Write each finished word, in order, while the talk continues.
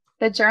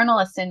the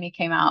journalist in me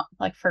came out,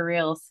 like for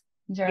reals.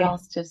 Yeah.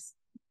 Journals just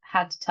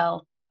had to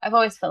tell. I've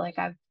always felt like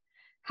I've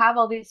have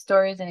all these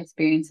stories and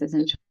experiences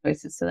and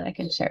choices so that I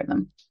can share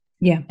them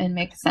Yeah. and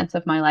make sense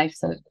of my life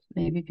so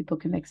maybe people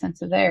can make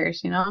sense of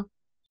theirs, you know?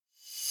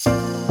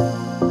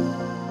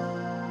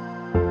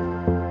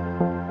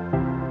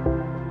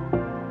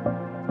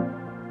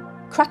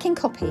 Cracking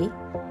Copy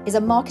is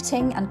a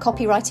marketing and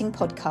copywriting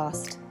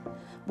podcast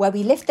where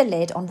we lift the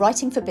lid on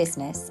writing for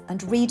business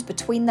and read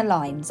between the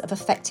lines of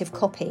effective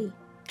copy.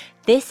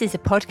 This is a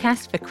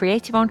podcast for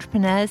creative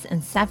entrepreneurs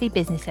and savvy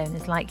business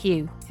owners like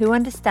you who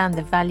understand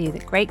the value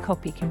that great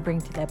copy can bring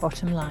to their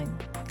bottom line.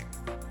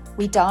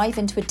 We dive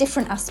into a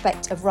different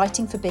aspect of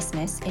writing for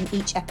business in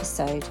each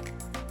episode,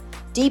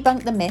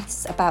 debunk the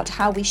myths about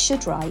how we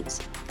should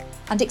write,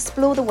 and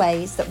explore the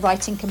ways that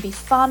writing can be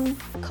fun,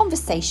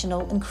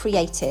 conversational, and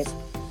creative,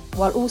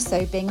 while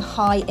also being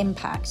high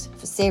impact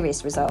for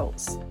serious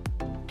results.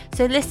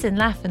 So listen,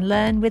 laugh and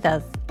learn with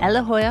us, Ella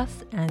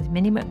Hoyos and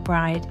Minnie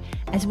McBride,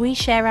 as we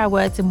share our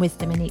words and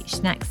wisdom in each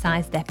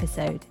snack-sized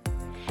episode.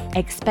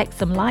 Expect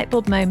some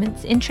lightbulb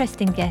moments,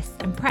 interesting guests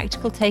and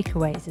practical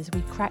takeaways as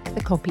we crack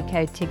the copy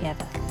code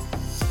together.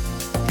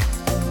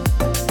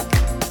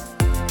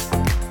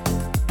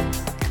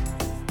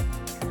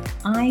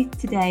 I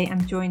today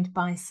am joined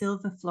by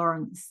Silva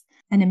Florence,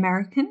 an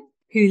American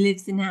who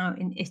lives now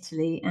in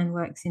Italy and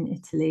works in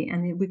Italy.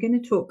 And we're going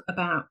to talk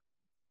about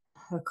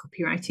her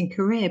copywriting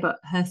career, but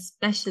her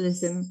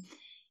specialism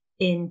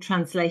in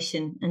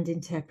translation and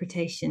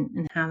interpretation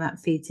and how that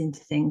feeds into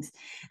things.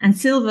 And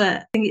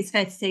Silva, I think it's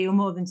fair to say you're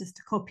more than just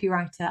a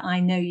copywriter. I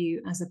know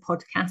you as a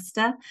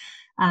podcaster.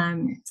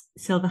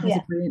 Silva has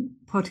a brilliant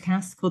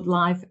podcast called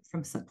Live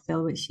from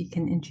Suckville, which she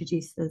can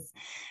introduce us.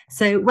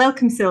 So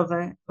welcome,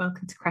 Silva.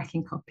 Welcome to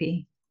Cracking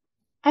Copy.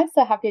 I'm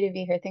so happy to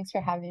be here. Thanks for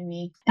having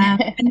me.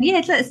 And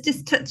let's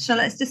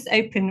just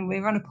open.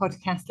 We're on a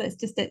podcast. Let's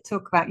just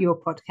talk about your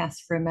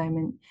podcast for a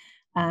moment.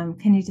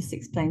 Can you just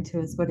explain to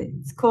us what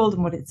it's called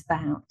and what it's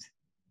about?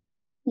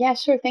 Yeah,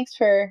 sure. Thanks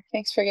for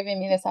giving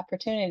me this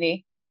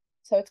opportunity.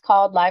 So it's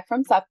called Live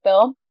from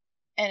Suckville,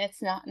 and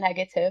it's not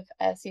negative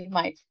as you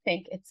might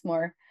think. It's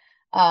more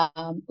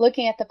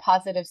looking at the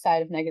positive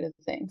side of negative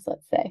things,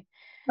 let's say.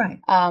 Right.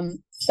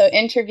 So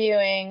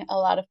interviewing a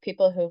lot of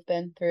people who've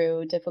been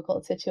through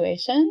difficult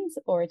situations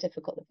or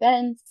difficult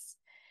events,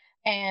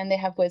 and they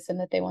have wisdom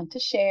that they want to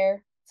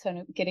share.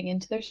 So getting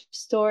into their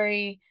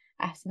story,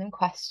 asking them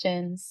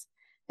questions,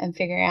 and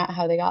figuring out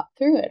how they got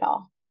through it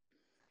all.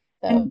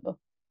 So, and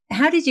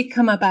how did you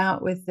come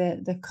about with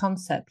the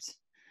concept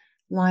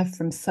Live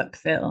from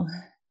Suckville?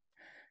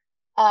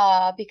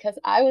 Because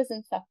I was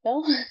in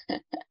Suckville.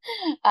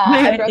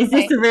 Is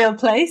this a real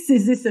place?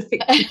 Is this a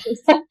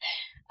fictitious?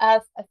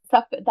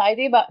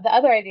 The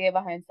other idea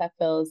behind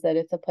Suckville is that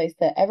it's a place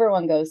that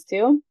everyone goes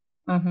to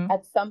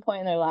at some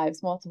point in their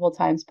lives, multiple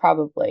times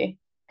probably,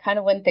 kind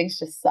of when things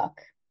just suck.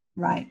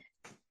 Right.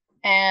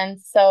 And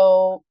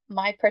so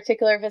my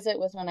particular visit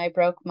was when I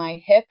broke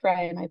my hip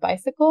riding my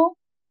bicycle,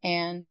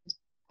 and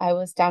I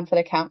was down for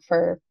the count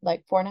for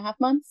like 4.5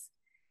 months.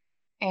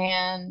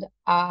 And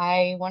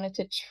I wanted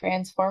to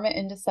transform it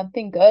into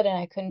something good, and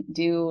I couldn't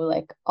do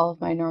like all of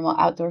my normal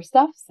outdoor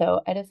stuff. So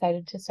I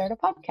decided to start a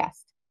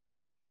podcast.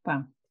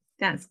 Wow,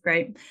 that's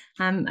great.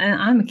 And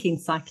I'm a keen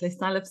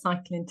cyclist. I love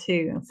cycling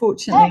too.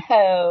 Unfortunately,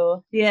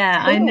 cool.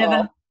 I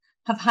never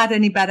have had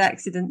any bad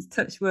accidents,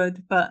 touch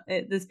wood, but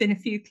there's been a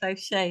few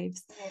close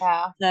shaves.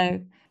 Yeah. So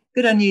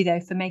good on you though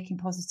for making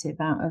positive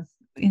out of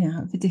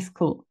a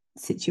difficult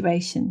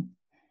situation.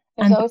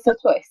 There's always a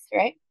choice,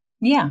 right?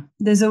 Yeah,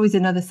 there's always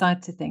another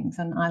side to things,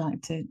 and I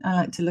like to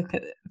look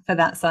at for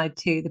that side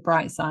too, the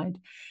bright side.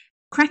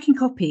 Cracking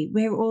Copy,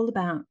 we're all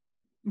about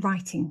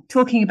writing,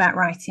 talking about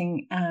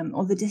writing,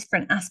 all the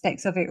different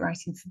aspects of it,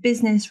 writing for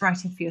business,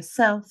 writing for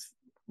yourself,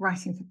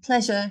 writing for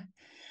pleasure.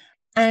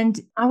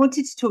 And I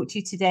wanted to talk to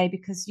you today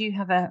because you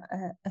have a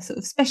sort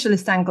of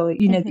specialist angle,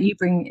 that you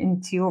bring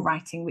into your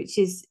writing, which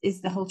is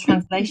the whole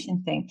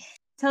translation thing.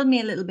 Tell me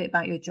a little bit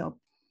about your job.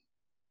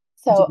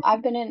 So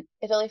I've been in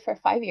Italy for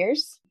 5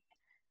 years.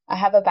 I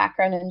have a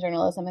background in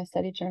journalism. I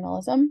studied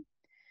journalism.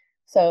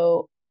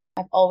 So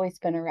I've always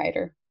been a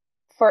writer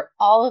for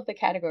all of the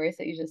categories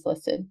that you just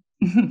listed.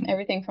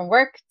 Everything from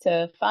work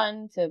to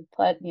fun to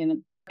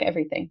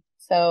everything.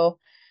 So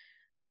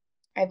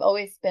I've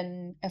always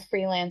been a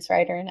freelance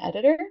writer and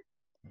editor.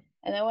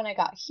 And then when I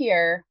got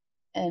here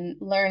and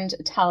learned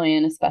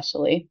Italian,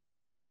 especially,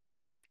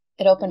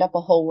 it opened up a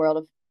whole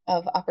world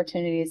of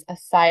opportunities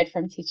aside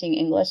from teaching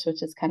English,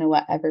 which is kind of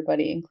what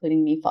everybody,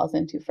 including me, falls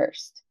into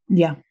first.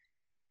 Yeah.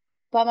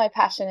 But my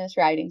passion is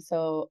writing.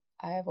 So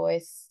I have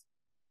always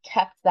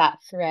kept that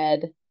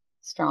thread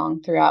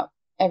strong throughout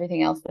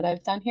everything else that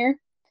I've done here.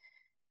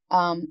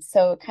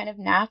 So it kind of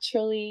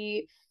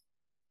naturally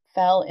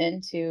fell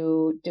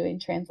into doing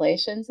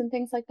translations and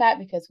things like that,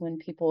 because when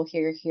people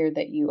hear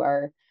that you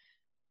are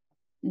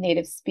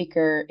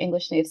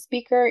English native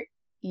speaker,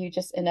 you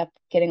just end up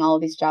getting all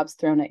of these jobs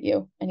thrown at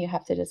you, and you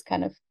have to just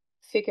kind of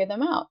figure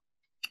them out.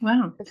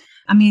 Wow.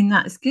 I mean,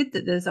 that's good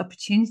that there's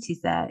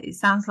opportunities there. It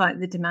sounds like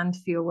the demand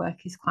for your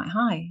work is quite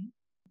high.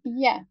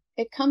 Yeah,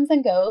 it comes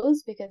and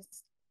goes because,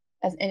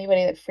 as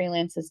anybody that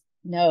freelances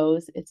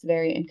knows, it's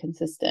very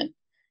inconsistent.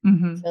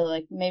 Mm-hmm. So,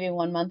 like, maybe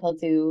 1 month I'll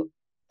do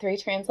 3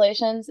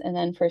 translations, and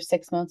then for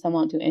 6 months I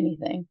won't do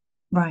anything.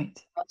 Right.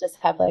 I'll just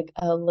have like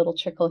a little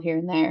trickle here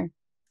and there,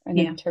 an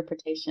Yeah.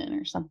 interpretation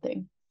or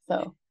something.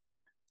 So,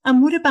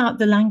 And what about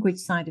the language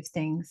side of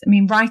things? I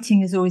mean,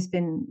 writing has always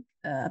been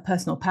a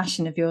personal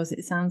passion of yours,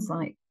 it sounds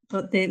like.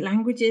 But the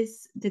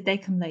languages, did they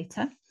come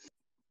later?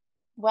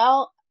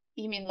 well,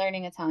 you mean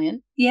learning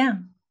Italian? Yeah.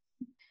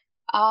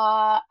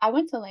 I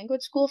went to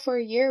language school for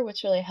a year,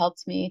 which really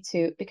helped me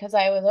because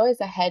I was always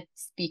ahead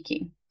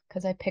speaking,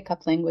 because I pick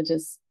up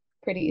languages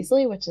pretty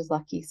easily, which is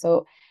lucky.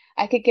 So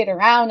I could get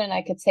around and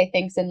I could say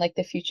things in like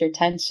the future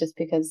tense just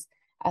because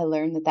I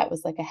learned that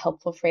was like a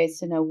helpful phrase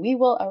to know we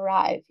will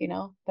arrive,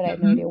 but I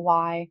had no idea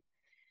why.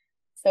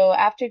 So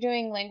after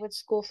doing language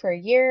school for a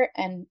year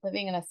and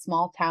living in a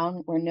small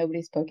town where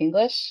nobody spoke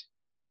English,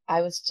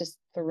 I was just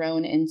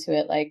thrown into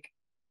it like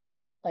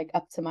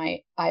up to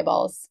my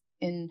eyeballs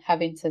in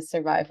having to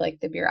survive like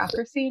the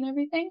bureaucracy and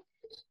everything.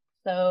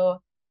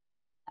 So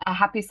a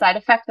happy side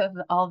effect of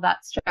all of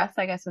that stress,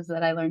 I guess, was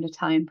that I learned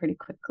Italian pretty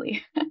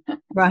quickly.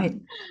 Right.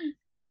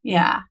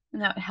 Yeah.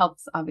 And that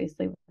helps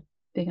obviously with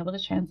being able to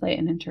translate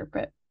and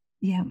interpret.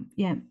 Yeah.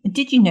 Yeah.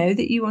 Did you know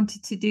that you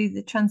wanted to do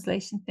the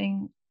translation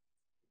thing?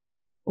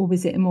 Or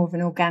was it more of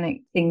an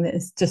organic thing that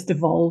has just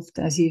evolved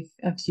as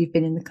you've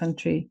been in the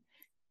country?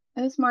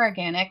 It was more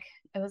organic.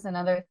 It was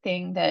another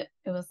thing that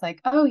it was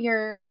like, oh,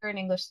 you're an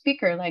English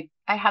speaker. Like,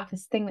 I have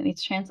this thing that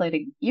needs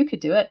translating. You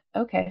could do it.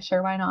 Okay,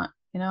 sure, why not?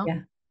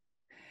 Yeah.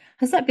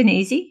 Has that been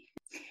easy?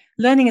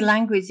 Learning a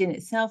language in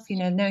itself,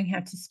 knowing how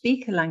to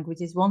speak a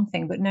language is one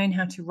thing, but knowing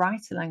how to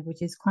write a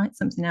language is quite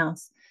something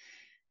else.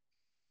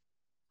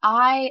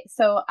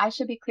 So I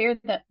should be clear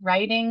that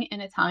writing in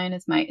Italian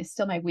is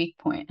still my weak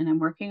point, and I'm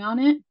working on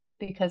it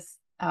because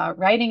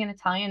writing in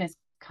Italian is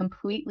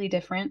completely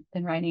different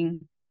than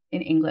writing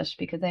in English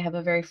because they have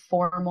a very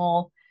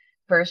formal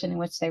version in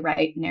which they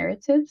write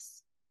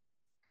narratives.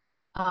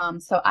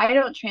 So I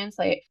don't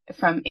translate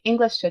from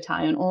English to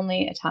Italian,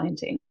 only Italian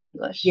to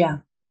English. Yeah.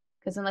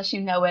 Because unless you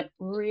know it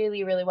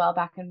really, really well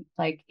back in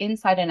like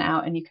inside and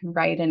out, and you can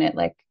write in it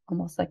like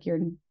almost like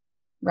you're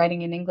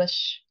writing in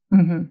English,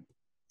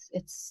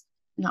 it's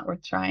not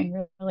worth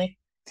trying, really.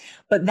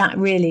 But that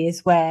really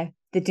is where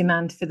the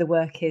demand for the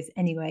work is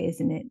anyway,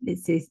 isn't it?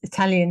 It's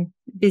Italian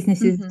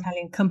businesses,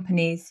 Italian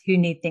companies who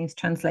need things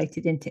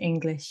translated into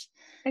English.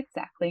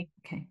 Exactly.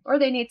 Okay. Or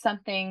they need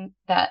something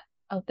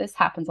this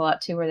happens a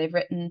lot too, where they've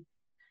written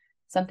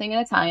something in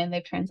Italian,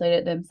 they've translated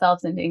it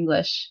themselves into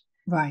English.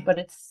 Right. But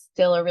it's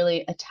still a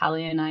really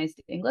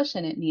Italianized English,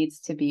 and it needs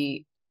to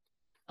be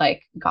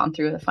like gone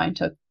through with a fine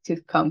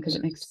tooth comb because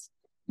it makes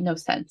no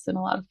sense in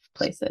a lot of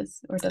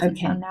places, or it doesn't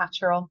sound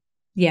natural.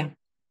 Yeah.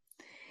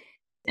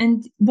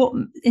 And what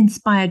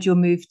inspired your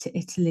move to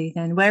Italy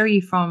then? Where are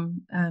you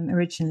from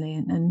originally,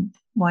 and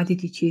why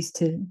did you choose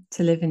to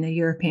live in a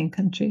European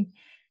country?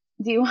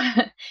 Do you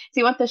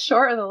want the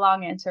short or the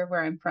long answer of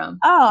where I'm from?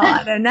 Oh,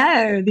 I don't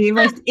know. The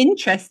most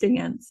interesting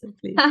answer,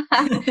 please.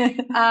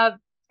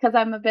 Because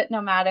I'm a bit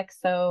nomadic.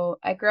 So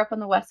I grew up on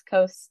the West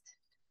Coast.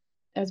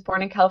 I was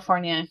born in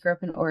California, grew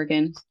up in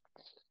Oregon.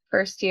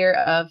 First year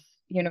of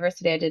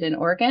university I did in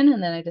Oregon,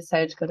 and then I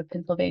decided to go to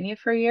Pennsylvania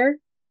for a year.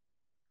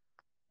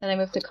 Then I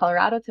moved to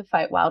Colorado to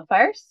fight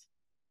wildfires.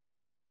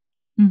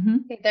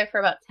 Stayed there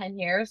for about 10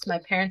 years. My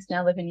parents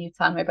now live in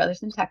Utah, and my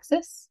brother's in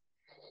Texas.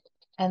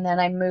 And then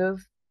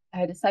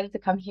I decided to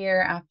come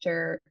here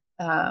after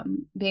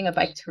being a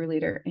bike tour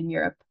leader in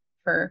Europe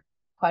for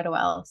quite a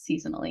while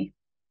seasonally.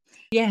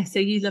 Yeah, so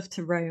you love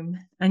to roam,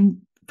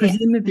 and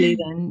presumably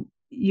then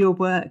your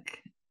work,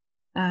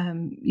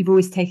 you've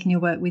always taken your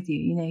work with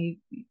you.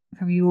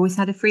 Have you always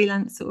had a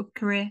freelance sort of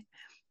career?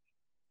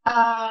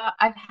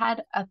 I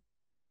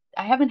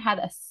haven't had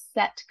a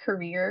set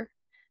career.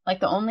 Like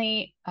the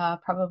only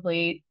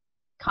probably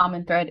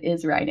common thread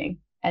is writing,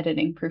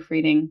 editing,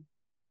 proofreading,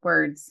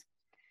 words.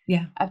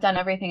 Yeah. I've done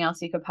everything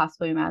else you could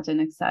possibly imagine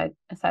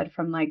aside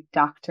from like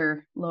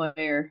doctor,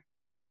 lawyer.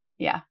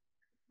 Yeah.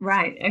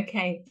 Right.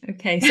 Okay.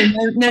 So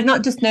no,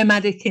 not just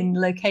nomadic in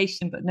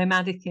location, but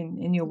nomadic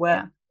in your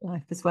work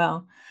life as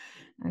well.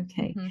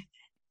 Okay.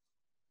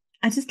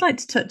 I'd just like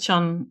to touch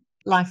on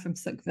Life from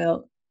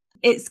Suckville.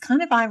 It's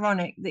kind of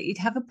ironic that you'd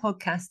have a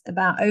podcast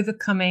about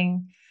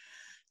overcoming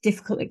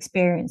difficult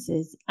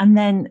experiences, and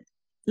then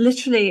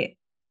literally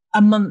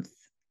a month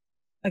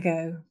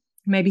ago,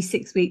 maybe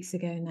 6 weeks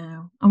ago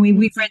now, and we've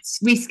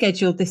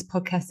rescheduled this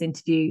podcast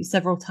interview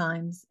several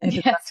times over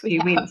the last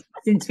few weeks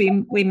since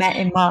we met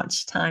in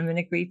March time and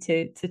agreed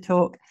to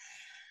talk,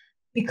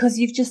 because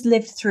you've just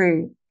lived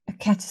through a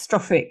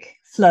catastrophic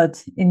flood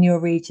in your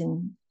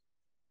region,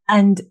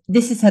 and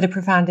this has had a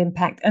profound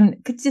impact.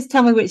 And could you just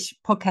tell me which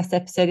podcast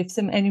episode, if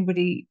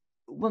anybody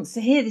wants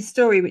to hear this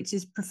story, which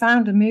is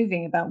profound and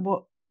moving about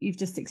what you've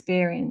just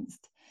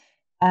experienced?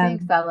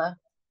 Thanks, Ella.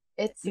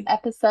 It's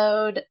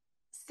episode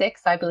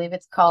 6, I believe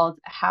it's called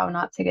How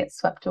Not to Get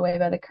Swept Away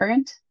by the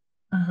Current.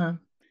 Uh-huh.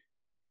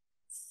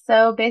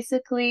 So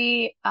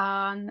basically,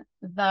 on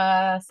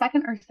the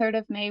 2nd or 3rd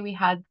of May, we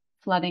had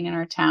flooding in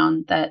our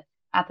town that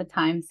at the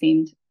time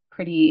seemed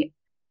pretty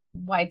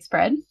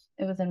widespread.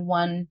 It was in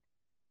one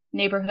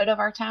neighborhood of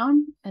our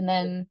town, and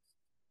then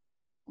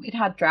we'd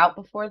had drought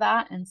before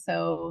that, and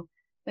so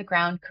the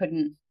ground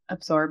couldn't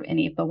absorb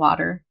any of the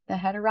water that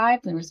had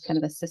arrived. There was kind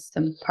of a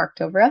system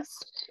parked over us.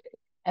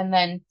 And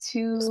then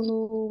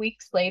 2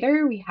 weeks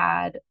later, we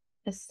had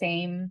the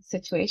same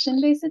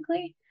situation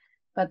basically,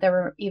 but there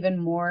were even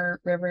more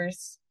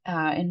rivers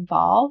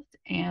involved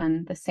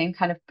and the same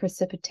kind of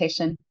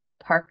precipitation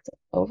parked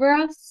over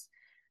us.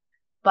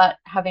 But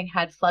having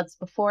had floods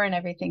before and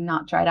everything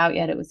not dried out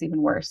yet, it was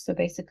even worse. So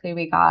basically,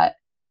 we got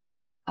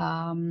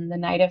the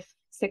night of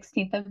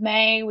 16th of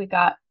May, we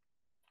got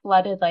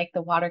flooded. Like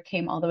the water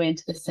came all the way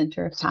into the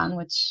center of town,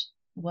 which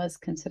was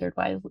considered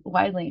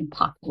widely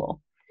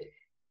impossible,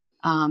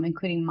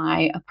 including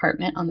my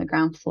apartment on the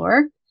ground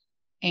floor.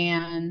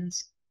 And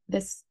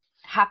this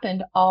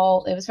happened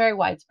it was very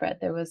widespread.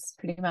 There was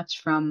pretty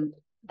much from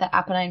the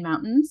Apennine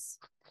Mountains,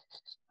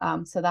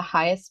 so the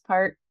highest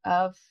part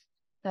of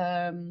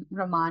the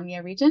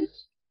Romagna region,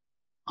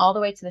 all the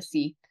way to the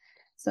sea.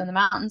 So in the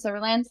mountains there were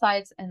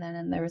landslides, and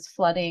then there was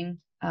flooding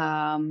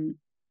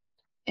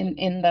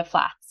in the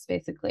flats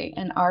basically,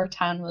 and our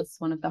town was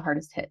one of the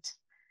hardest hit.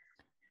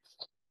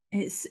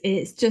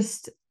 It's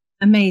just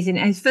amazing.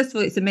 And first of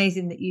all, it's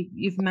amazing that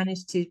you've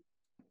managed to,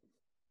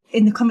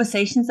 in the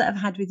conversations that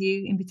I've had with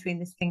you in between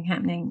this thing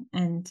happening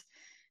and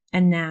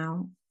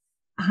now,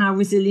 how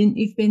resilient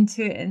you've been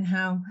to it and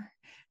how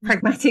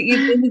pragmatic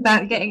you've been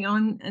about getting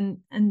on,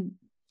 and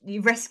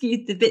you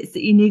rescued the bits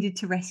that you needed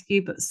to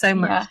rescue, but so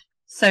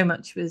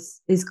much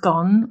is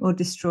gone or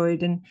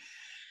destroyed. And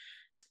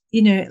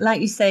you know, like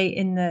you say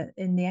in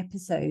the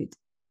episode,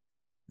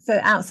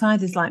 for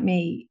outsiders like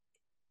me,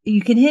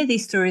 you can hear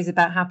these stories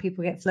about how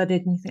people get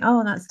flooded and you think,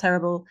 oh, that's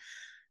terrible.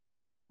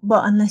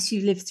 But unless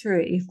you live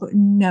through it, you've got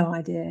no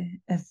idea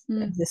of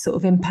the sort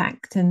of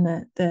impact and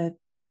the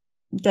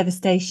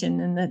devastation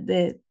and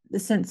the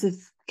sense of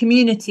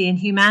community and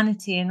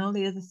humanity and all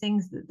the other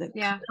things that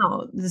come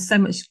out. There's so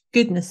much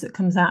goodness that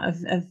comes out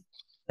of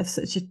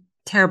such a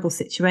terrible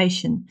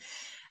situation.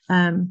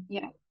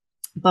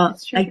 But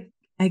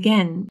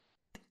again,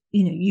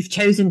 you know, you've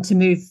chosen to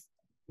move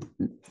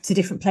to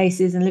different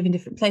places and live in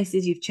different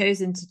places. You've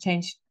chosen to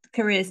change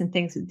careers and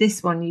things. With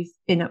this one, you've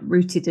been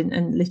uprooted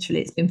and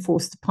literally it's been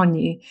forced upon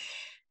you.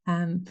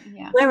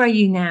 Where are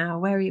you now?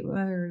 Where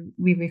are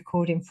we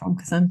recording from?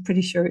 Because I'm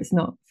pretty sure it's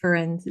not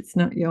Firenze. It's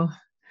not your...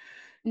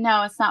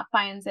 No, it's not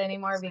Firenze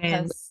anymore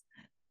because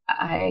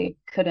I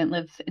couldn't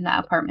live in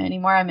that apartment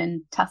anymore. I'm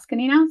in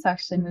Tuscany now, so I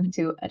actually moved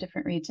to a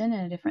different region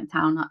in a different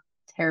town, not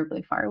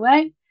terribly far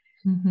away.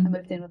 I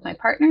moved in with my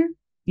partner,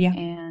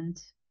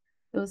 and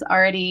it was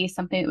already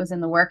something that was in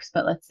the works,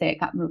 but let's say it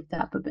got moved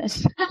up a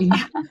bit.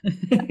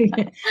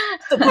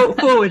 Put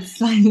forward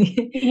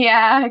slightly.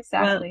 Yeah,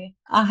 exactly.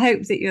 Well, I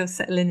hope that you're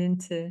settling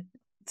into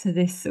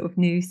this sort of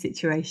new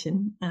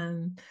situation.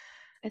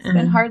 It's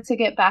been hard to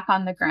get back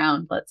on the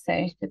ground, let's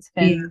say. It's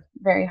been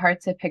very hard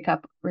to pick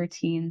up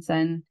routines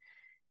and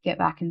get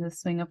back into the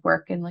swing of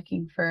work and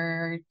looking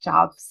for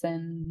jobs,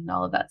 and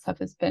all of that stuff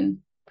has been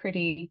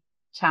pretty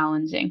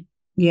challenging.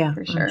 Yeah,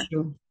 for sure.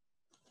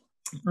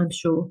 I'm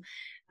sure.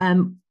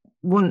 Some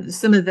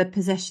of the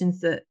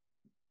possessions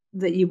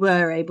that you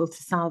were able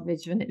to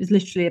salvage, and it was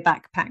literally a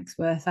backpack's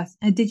worth.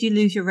 Did you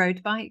lose your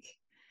road bike?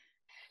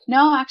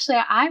 No, actually,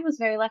 I was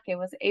very lucky. I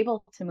was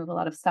able to move a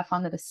lot of stuff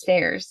onto the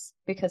stairs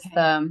because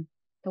the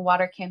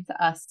water came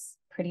to us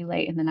pretty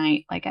late in the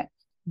night, like at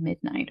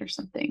midnight or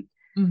something.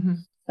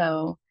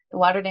 So the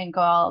water didn't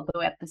go all the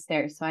way up the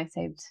stairs. So I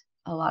saved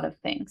a lot of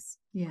things,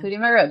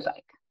 including my road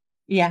bike.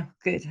 Yeah,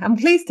 good. I'm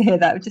pleased to hear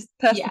that. Just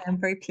personally, I'm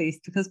very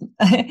pleased because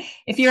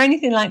if you're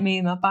anything like me,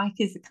 my bike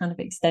is a kind of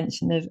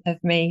extension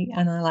of me,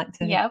 and I like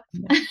to. Yep.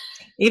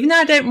 Even though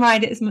I don't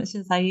ride it as much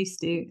as I used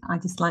to, I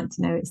just like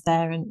to know it's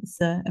there and it's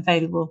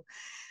available.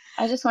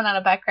 I just went on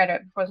a bike ride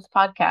right before this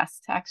podcast,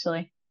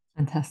 actually.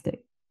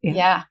 Fantastic.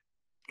 Yeah.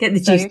 Get the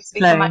juice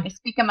flowing. You're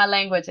speaking my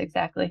language,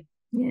 exactly.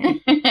 Yeah.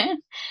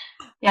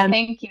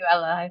 Thank you,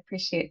 Ella. I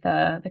appreciate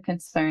the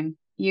concern.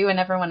 You and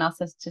everyone else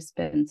has just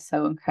been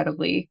so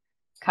incredibly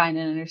kind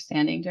and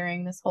understanding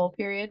during this whole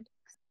period.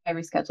 I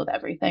rescheduled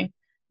everything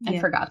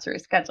and forgot to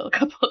reschedule a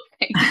couple of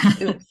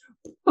things.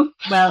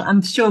 Well,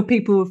 I'm sure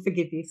people will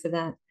forgive you for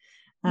that.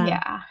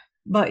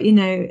 But you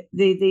know,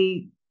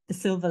 the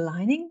silver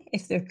lining,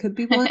 if there could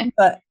be one,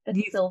 but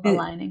the silver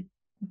lining.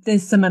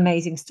 There's some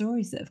amazing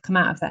stories that have come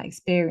out of that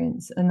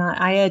experience, and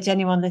I urge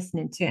anyone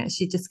listening to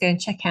actually just go and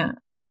check out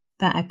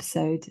that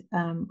episode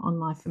on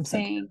Live from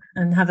Sucker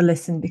and have a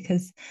listen,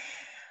 because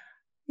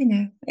you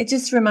know, it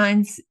just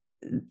reminds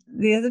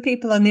the other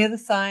people on the other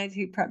side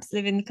who perhaps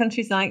live in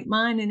countries like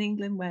mine in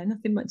England where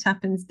nothing much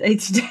happens day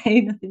to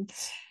day, nothing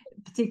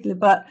particular,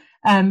 but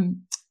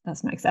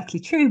that's not exactly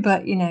true,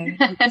 but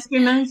it just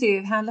reminds you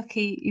of how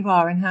lucky you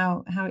are and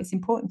how it's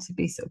important to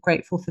be sort of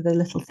grateful for the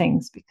little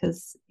things,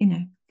 because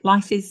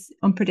life is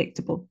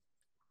unpredictable.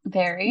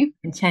 Very.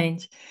 And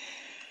change.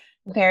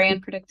 Very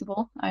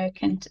unpredictable. I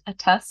can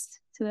attest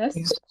to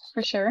this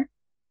for sure.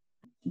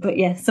 But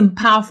yeah, some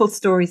powerful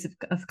stories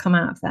have come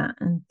out of that,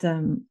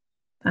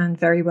 and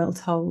very well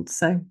told.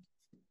 So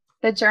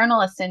the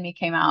journalist in me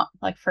came out,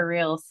 like, for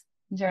reals.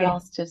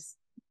 Journalists just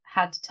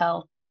had to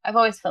tell. I've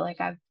always felt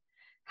like I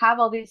have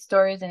all these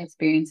stories and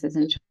experiences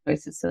and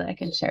choices so that I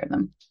can share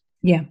them.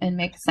 Yeah. And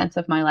make sense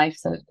of my life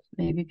so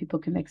maybe people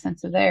can make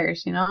sense of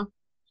theirs,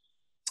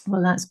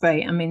 Well, that's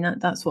great. I mean,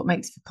 that's what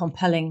makes for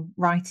compelling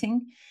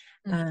writing.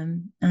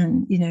 And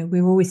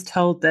we're always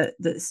told that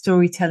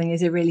storytelling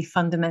is a really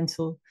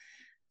fundamental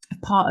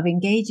part of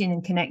engaging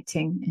and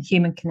connecting and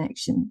human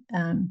connection.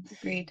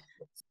 Agreed.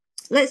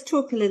 Let's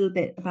talk a little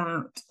bit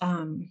about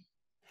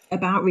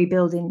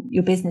rebuilding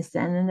your business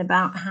then, and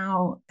about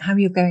how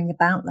you're going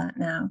about that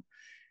now,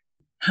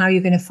 how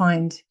you're going to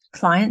find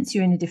clients.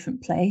 You're in a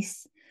different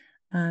place.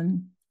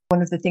 One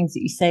of the things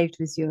that you saved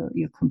was your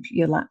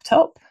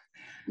laptop.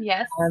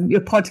 Yes.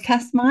 Your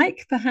podcast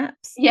mic,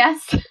 perhaps.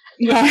 Yes.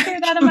 Yeah. I threw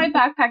that in my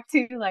backpack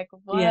too. Like,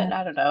 what? Yeah.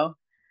 I don't know.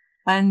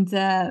 And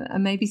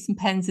maybe some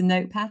pens and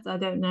notepads. I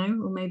don't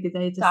know, or maybe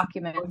they just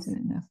documents.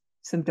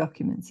 Some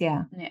documents.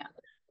 Yeah.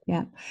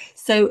 Yeah.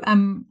 So,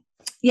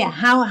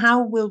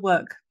 how will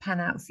work pan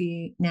out for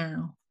you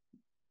now?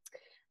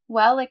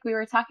 Well, like we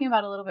were talking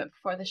about a little bit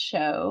before the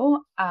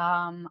show,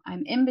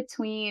 I'm in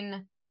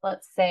between,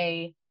 let's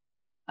say,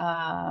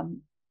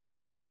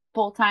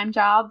 full-time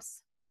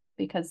jobs,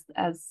 because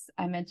as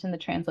I mentioned, the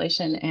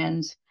translation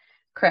and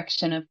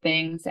correction of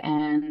things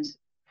and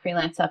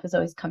freelance stuff is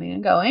always coming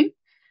and going.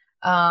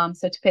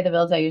 So to pay the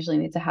bills, I usually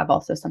need to have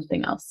also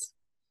something else,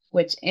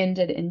 which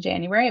ended in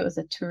January. It was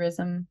a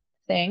tourism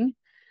thing.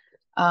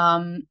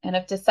 And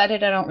I've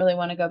decided I don't really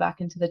want to go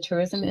back into the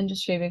tourism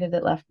industry because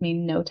it left me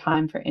no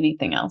time for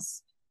anything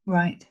else.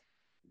 Right.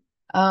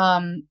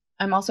 I'm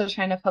also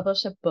trying to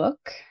publish a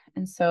book.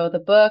 And so the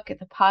book,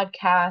 the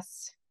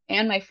podcast,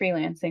 and my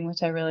freelancing,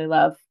 which I really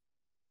love,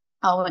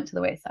 all went to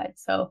the wayside.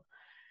 So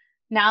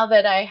now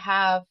that I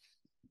have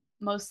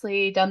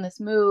mostly done this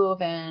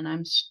move and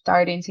I'm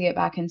starting to get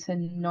back into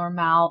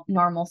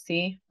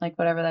normalcy, like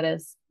whatever that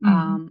is,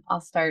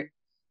 I'll start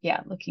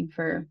looking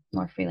for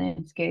more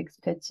freelance gigs,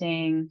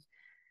 pitching,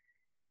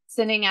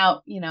 sending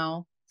out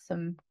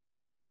some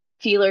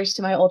feelers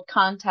to my old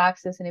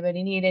contacts. Does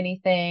anybody need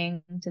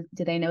anything? Do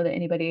they know that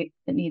anybody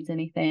that needs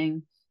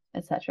anything,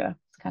 etc.?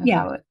 It's kind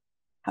of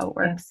how it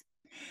works.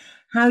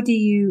 How do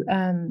you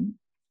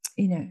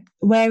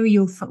where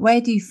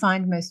do you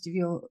find most of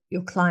your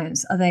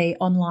clients? Are they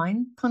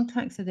online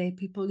contacts? Are they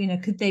people,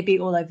 could they be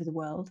all over the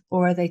world,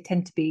 or are they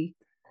tend to be,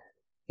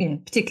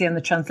 particularly on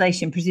the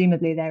translation,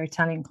 presumably they're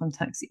Italian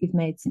contacts that you've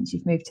made since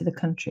you've moved to the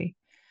country?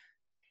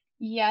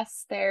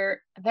 Yes,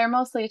 they're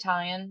mostly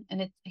Italian,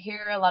 and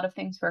here a lot of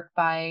things work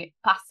by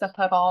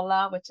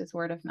passaparola, which is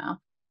word of mouth.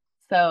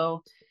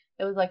 So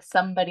it was like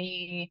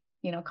somebody,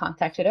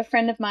 contacted a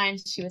friend of mine.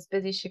 She was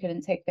busy. She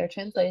couldn't take their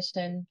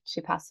translation.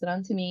 She passed it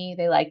on to me.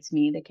 They liked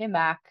me. They came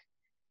back.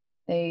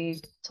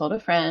 They told a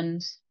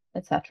friend,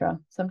 etc.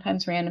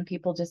 Sometimes random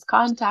people just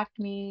contact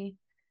me.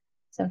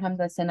 Sometimes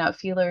I send out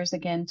feelers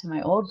again to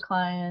my old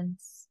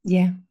clients.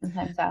 Yeah.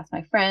 Sometimes I ask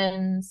my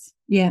friends.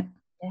 Yeah.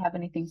 If they have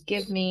anything to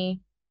give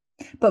me.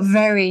 But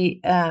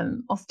very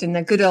often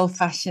the good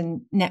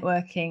old-fashioned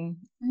networking,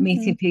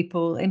 meeting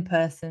people in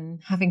person,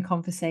 having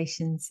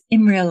conversations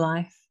in real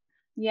life.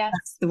 Yes.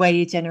 That's the way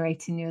you're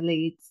generating your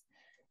leads.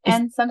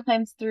 And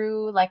sometimes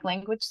through like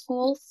language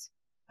schools.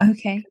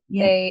 Okay.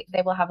 Yeah.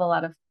 They will have a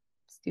lot of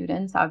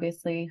students,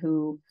 obviously,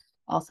 who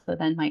also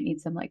then might need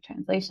some like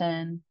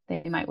translation.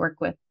 They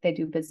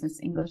do business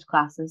English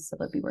classes, so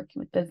they'll be working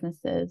with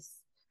businesses,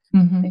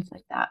 things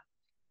like that.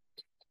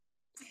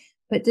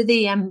 But do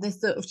the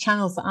sort of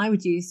channels that I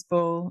would use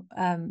for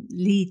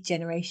lead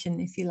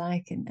generation, if you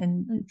like,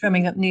 and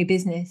drumming up new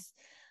business,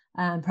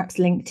 perhaps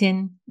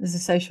LinkedIn as a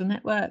social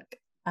network,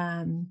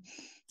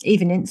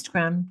 even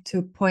Instagram to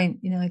a point.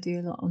 I do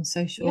a lot on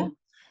social. Yeah.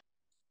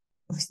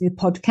 Obviously, the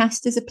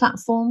podcast is a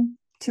platform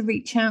to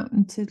reach out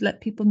and to let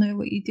people know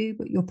what you do.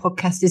 But your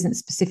podcast isn't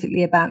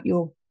specifically about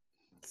your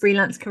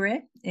freelance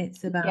career.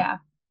 It's about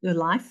your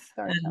life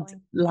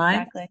and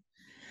life. Exactly.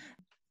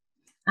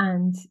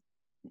 And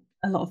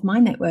a lot of my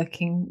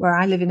networking, where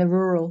I live in a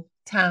rural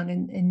town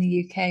in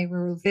the UK,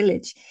 rural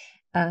village.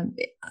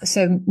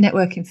 So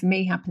networking for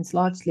me happens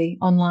largely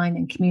online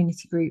and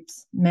community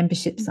groups,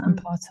 memberships that I'm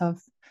part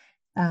of.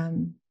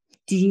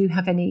 Do you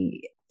have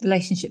any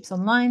relationships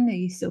online? Are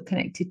you still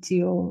connected to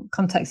your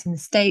contacts in the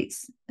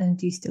States? And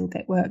do you still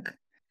get work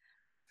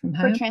from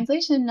home? For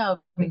translation, no,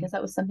 because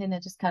that was something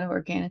that just kind of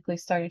organically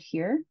started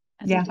here,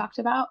 as we talked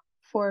about.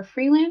 For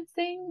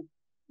freelancing,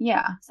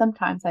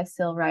 sometimes I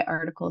still write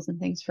articles and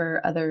things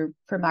for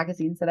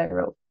magazines that I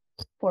wrote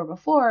for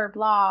before,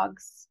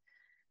 blogs.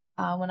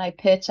 When I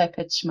pitch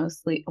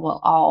mostly,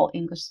 all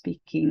English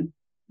speaking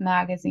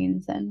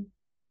magazines and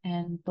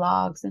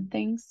blogs and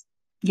things.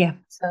 Yeah.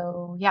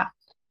 So yeah,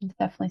 I'm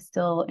definitely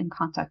still in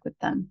contact with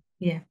them.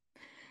 Yeah.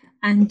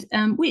 And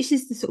which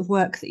is the sort of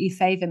work that you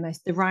favour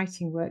most, the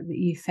writing work that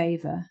you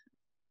favour?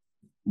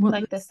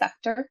 Like the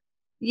sector.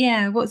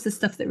 Yeah, what's the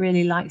stuff that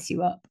really lights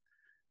you up?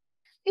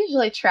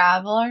 Usually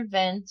travel or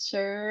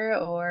adventure,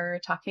 or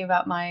talking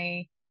about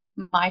my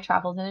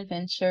travels and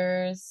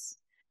adventures.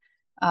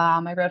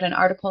 I wrote an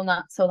article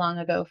not so long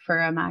ago for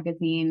a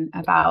magazine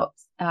about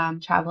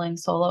traveling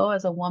solo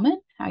as a woman,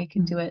 how you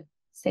can do it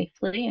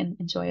safely and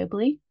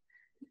enjoyably.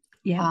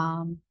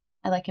 Yeah.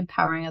 I like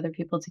empowering other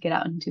people to get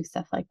out and do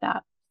stuff like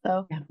that.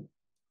 So Yeah.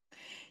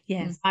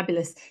 Yeah,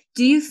 fabulous.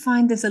 Do you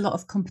find there's a lot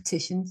of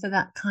competition for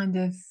that kind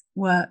of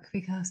work?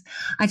 Because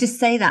I just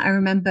say that I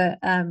remember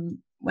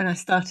when I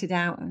started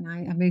out and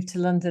I moved to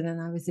London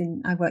and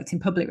I worked in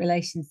public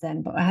relations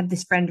then, but I had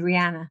this friend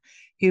Rihanna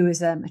who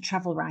was a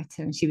travel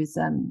writer, and she was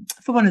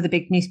for one of the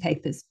big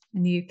newspapers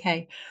in the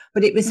UK.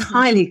 But it was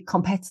highly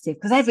competitive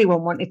because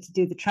everyone wanted to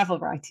do the travel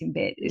writing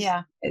bit.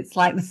 It's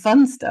like the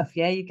fun stuff.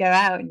 Yeah, you go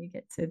out and you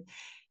get to,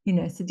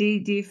 So do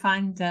you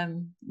find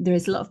there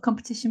is a lot of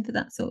competition for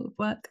that sort of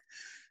work?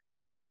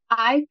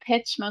 I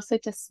pitch mostly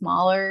to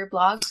smaller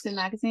blogs and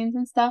magazines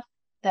and stuff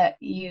that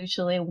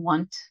usually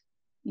want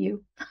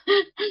you,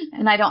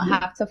 and I don't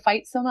have to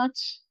fight so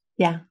much.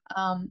 Yeah.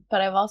 But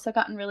I've also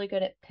gotten really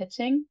good at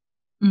pitching,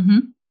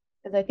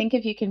 because I think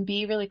if you can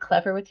be really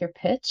clever with your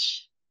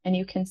pitch and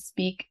you can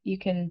speak, you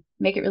can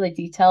make it really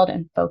detailed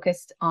and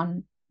focused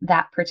on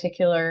that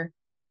particular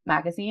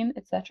magazine,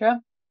 etc.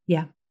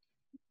 Yeah.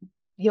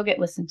 You'll get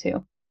listened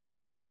to.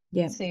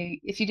 Yeah. So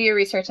if you do your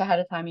research ahead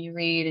of time, you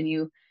read and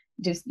you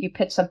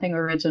pitch something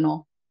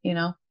original,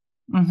 and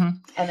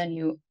then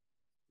you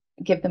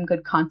give them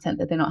good content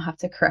that they don't have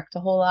to correct a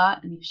whole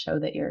lot, and you show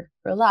that you're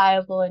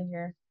reliable and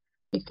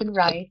you can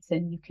write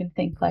and you can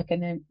think like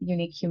a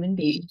unique human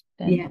being,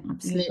 then yeah,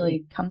 absolutely.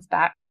 Usually comes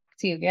back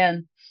to you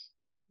again.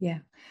 Yeah.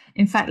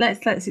 In fact,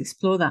 let's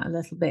explore that a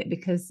little bit,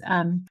 because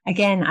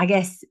again, I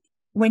guess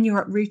when you're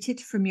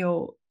uprooted from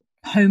your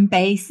home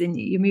base and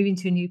you're moving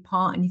to a new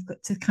part and you've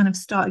got to kind of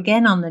start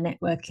again on the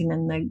networking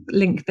and the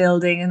link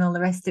building and all the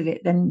rest of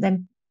it,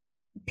 then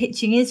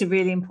pitching is a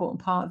really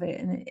important part of it.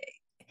 And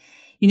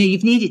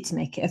you've needed to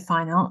make it a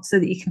fine art so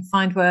that you can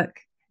find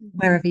work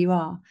wherever you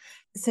are.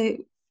 So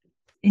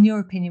in your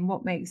opinion,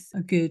 what makes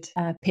a good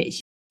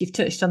pitch? You've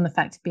touched on the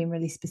fact of being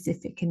really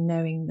specific and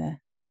knowing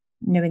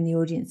the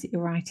audience that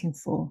you're writing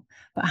for,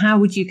 but how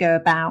would you go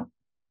about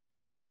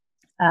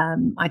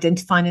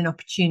identifying an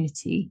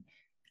opportunity,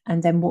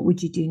 and then what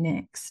would you do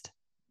next?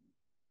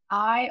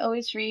 I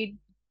always read,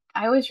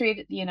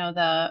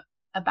 the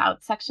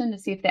about section to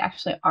see if they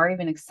actually are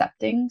even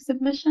accepting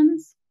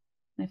submissions.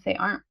 And if they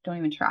aren't, don't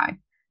even try.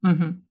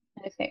 And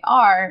if they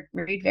are,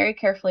 read very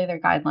carefully their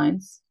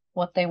guidelines,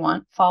 what they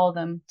want, follow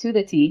them to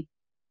the T.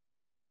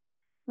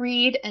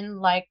 Read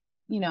and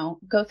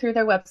go through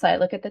their website,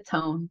 look at the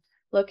tone,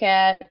 look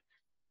at,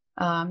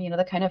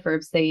 the kind of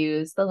verbs they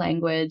use, the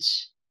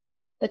language,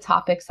 the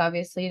topics.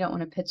 Obviously, you don't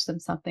want to pitch them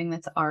something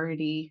that's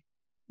already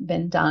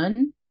been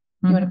done.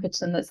 You want to pitch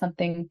them that's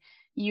something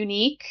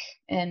unique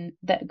and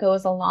that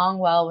goes along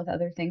well with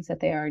other things that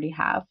they already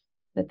have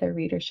that their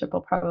readership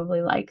will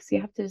probably like. So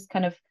you have to just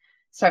kind of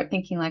start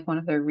thinking like one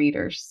of their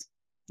readers.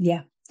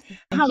 Yeah.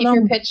 And keep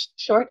your pitch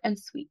short and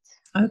sweet.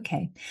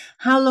 Okay.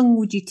 How long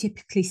would you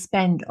typically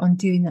spend on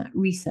doing that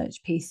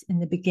research piece in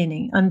the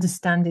beginning,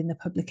 understanding the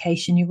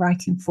publication you're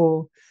writing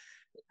for,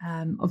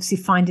 obviously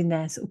finding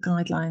their sort of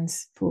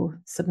guidelines for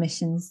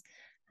submissions?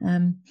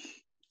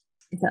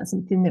 Is that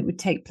something that would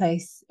take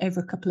place over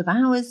a couple of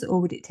hours, or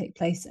would it take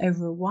place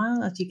over a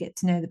while as you get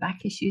to know the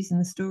back issues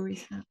and the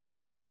stories?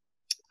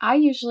 I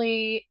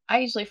usually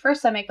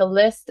first I make a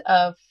list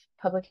of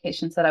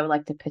publications that I would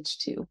like to pitch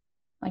to,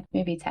 like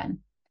maybe 10.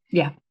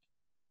 Yeah.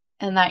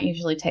 And that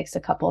usually takes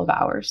a couple of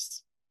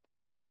hours.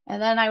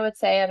 And then I would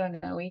say, I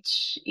don't know,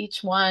 each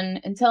one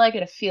until I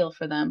get a feel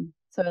for them.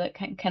 So that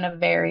can kind of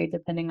vary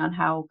depending on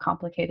how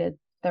complicated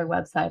their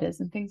website is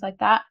and things like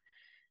that.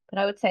 But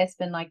I would say I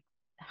spend like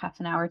half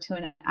an hour to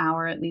an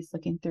hour at least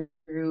looking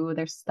through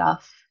their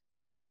stuff.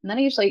 And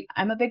then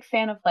I'm a big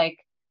fan of like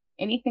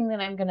anything that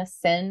I'm going to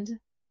send,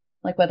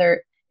 like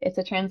whether it's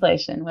a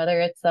translation,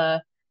 whether it's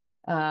a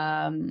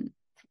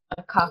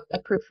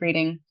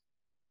proofreading,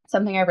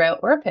 something I wrote,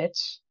 or a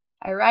pitch.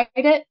 I write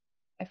it,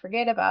 I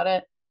forget about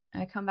it,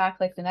 I come back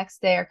like the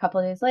next day or a couple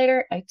of days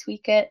later, I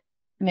tweak it,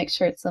 make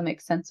sure it still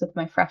makes sense with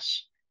my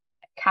fresh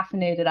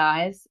caffeinated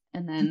eyes,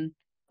 and then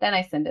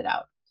I send it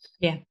out.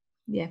 Yeah.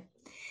 Yeah.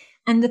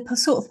 And the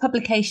sort of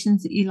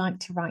publications that you like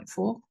to write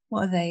for,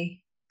 what are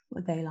they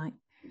like?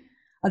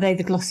 Are they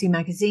the glossy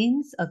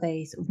magazines? Are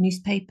they sort of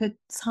newspaper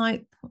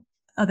type?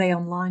 Are they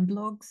online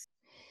blogs?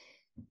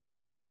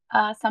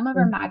 Some of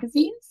them are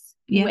magazines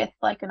with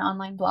like an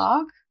online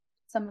blog.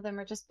 Some of them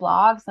are just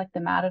blogs, like the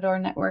Matador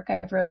Network.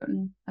 I've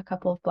written a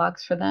couple of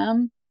blogs for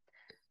them.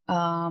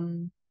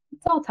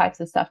 It's all types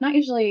of stuff, not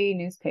usually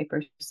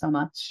newspapers so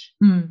much.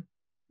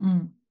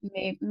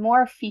 Maybe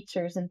more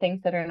features and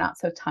things that are not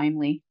so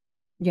timely.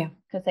 Yeah.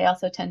 Because they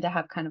also tend to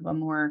have kind of a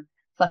more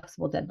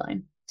flexible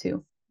deadline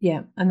too.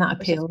 Yeah, and that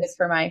which is good appeals.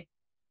 for my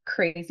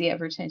crazy,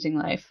 ever-changing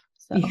life.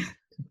 So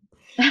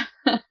Yeah.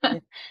 Yeah.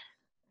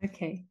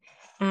 Okay.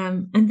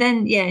 And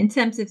then, yeah, in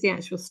terms of the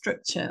actual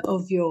structure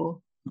of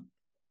your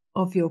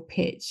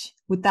pitch,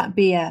 would that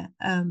be an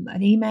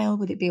email?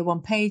 Would it be a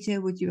one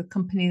pager? Would you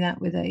accompany that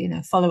with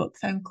a follow-up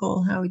phone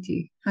call? How do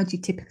you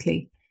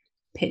typically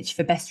pitch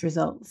for best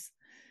results?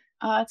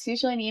 it's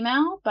usually an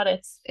email, but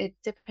it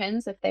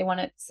depends if they want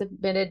it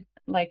submitted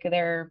like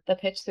the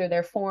pitch through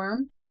their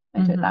form.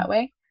 I do it that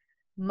way.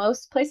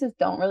 Most places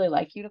don't really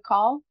like you to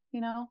call,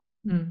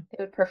 Mm. they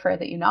would prefer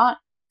that you not.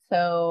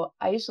 So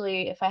I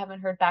usually, if I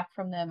haven't heard back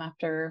from them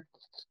after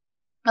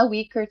a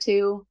week or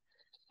two,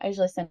 I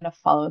usually send a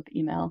follow-up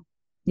email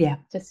Yeah.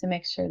 just to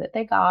make sure that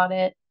they got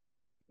it,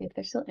 if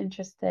they're still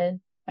interested,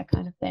 that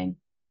kind of thing.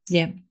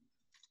 Yeah.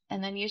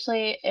 And then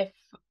usually if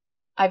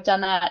I've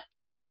done that,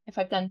 if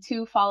I've done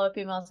 2 follow-up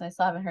emails and I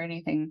still haven't heard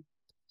anything,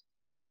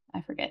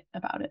 I forget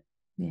about it.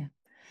 Yeah.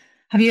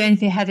 Have you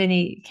had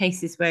any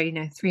cases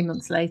where, 3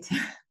 months later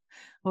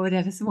or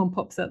whatever, someone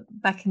pops up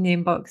back in the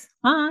inbox,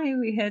 hi,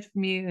 we heard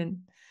from you, and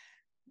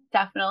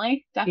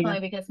Definitely, yeah,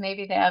 because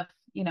maybe they have,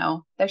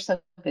 they're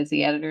so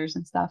busy, editors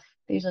and stuff.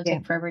 They usually yeah,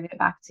 take forever to get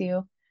back to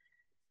you.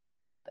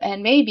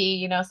 And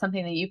maybe,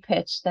 something that you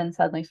pitch then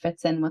suddenly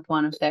fits in with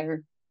one of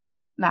their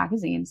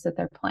magazines that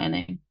they're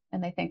planning.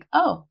 And they think,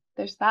 oh,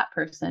 there's that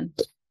person.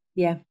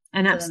 yeah.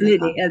 And So then they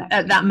absolutely, contact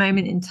at that you.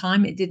 moment in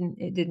time, it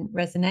didn't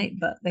resonate,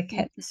 but they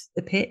kept Mhm.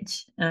 the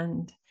pitch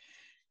and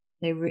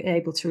they were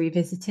able to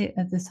revisit it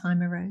as the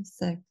time arose.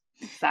 So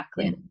yeah,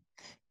 Exactly.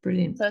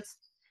 brilliant. So it's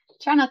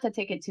try not to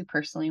take it too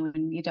personally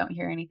when you don't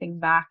hear anything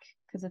back,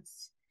 because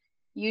it's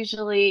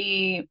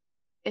usually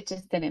it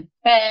just didn't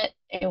fit.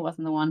 It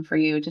wasn't the one for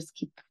you.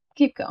 Just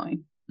keep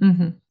going.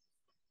 Mm-hmm.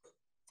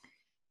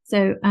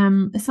 So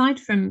aside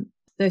from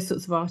those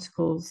sorts of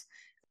articles,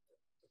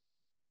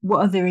 what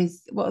other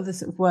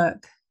sort of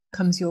work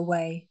comes your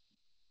way?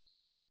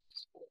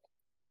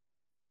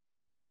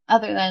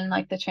 Other than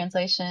like the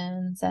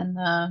translations and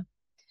the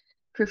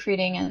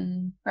proofreading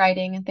and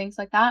writing and things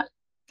like that.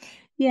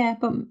 Yeah,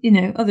 but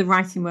other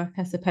writing work,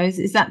 I suppose,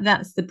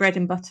 that's the bread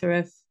and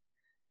butter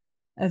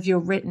of your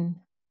written.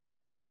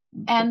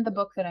 And the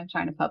book that I'm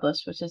trying to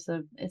publish, which is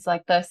it's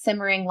like the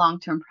simmering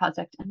long-term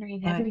project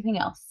underneath Right. everything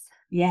else.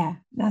 Yeah,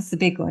 that's the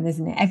big one,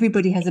 isn't it?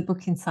 Everybody has a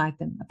book inside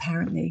them,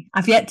 apparently.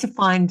 I've yet to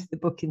find the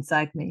book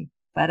inside me,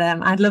 but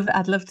I'd love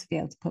to be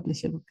able to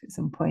publish a book at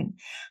some point.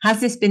 Has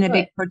this been a Do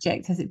big it.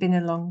 project? Has it been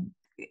a long,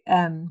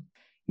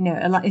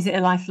 is it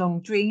a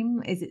lifelong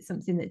dream? Is it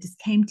something that just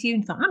came to you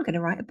and thought, I'm going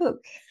to write a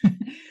book?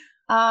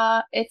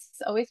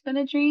 It's always been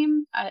a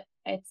dream.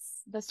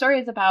 It's the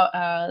story is about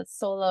a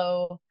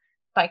solo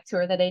bike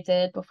tour that I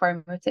did before I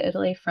moved to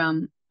Italy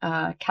from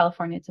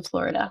California to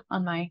Florida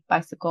on my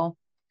bicycle.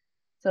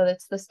 So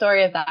it's the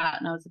story of that,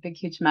 and it was a big,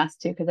 huge mess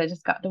too because I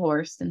just got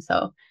divorced, and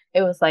so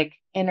it was like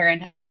inner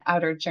and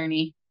outer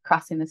journey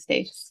crossing the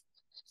states.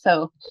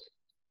 So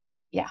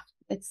yeah,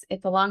 it's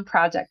a long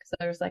project. So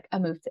there's like a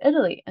move to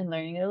Italy and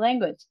learning a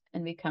language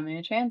and becoming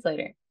a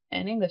translator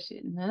and English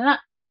student, and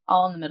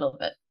all in the middle of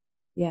it,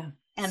 Yeah.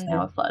 and So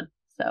now a flood.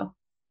 So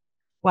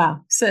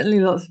wow, certainly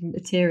lots of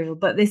material.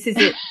 But this is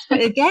it.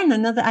 Again,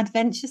 another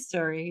adventure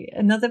story,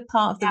 another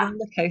part of the yeah,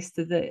 roller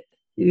coaster that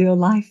your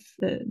life,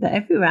 that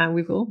everywhere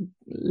we all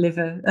live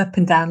a up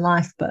and down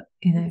life, but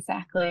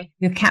exactly.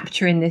 you're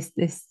capturing this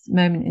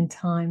moment in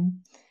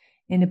time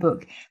in a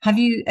book. Are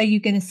you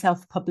going to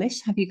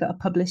self-publish? Have you got a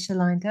publisher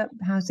lined up?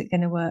 How's it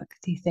going to work,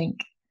 do you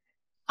think?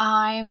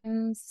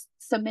 I'm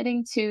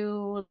submitting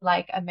to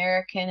like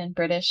American and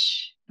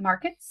British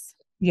markets.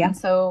 Yeah, And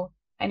so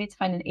I need to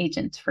find an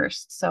agent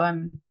first.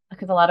 So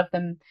because a lot of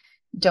them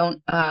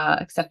don't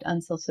accept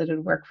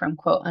unsolicited work from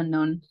quote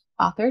unknown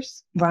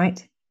authors.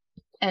 right.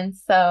 And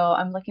so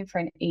I'm looking for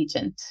an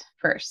agent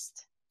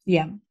first.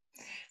 Yeah.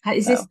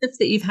 Is this So stuff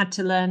that you've had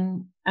to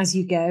learn as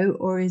you go,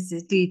 or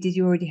did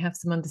you already have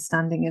some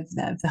understanding of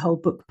the whole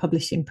book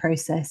publishing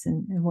process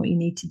and what you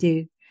need to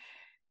do?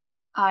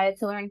 I had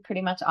to learn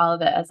pretty much all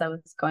of it as I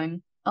was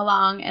going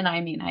along. And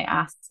I mean, I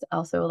asked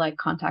also like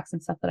contacts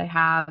and stuff that I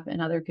have,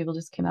 and other people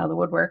just came out of the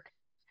woodwork.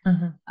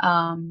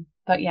 Uh-huh.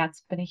 But yeah,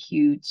 it's been a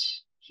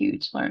huge,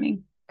 huge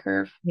learning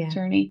curve Yeah.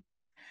 journey.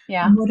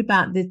 Yeah. And what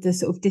about the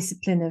sort of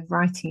discipline of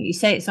writing? You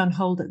say it's on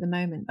hold at the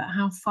moment, but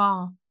how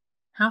far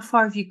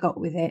have you got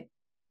with it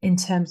in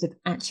terms of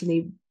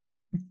actually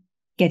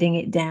getting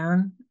it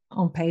down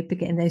on paper,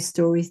 getting those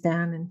stories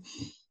down and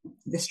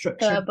the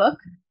structure? The book,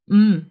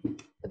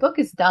 Mm, the book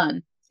is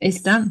done.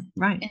 it's done,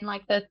 right? In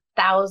like the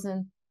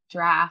 1,000th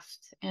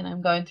draft, and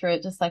I'm going through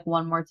it just like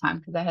one more time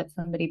because I had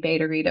somebody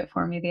beta read it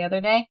for me the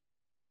other day,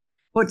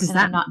 What does and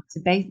that I'm mean not to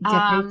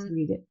base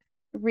read it?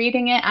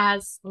 reading it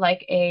as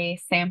like a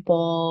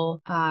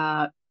sample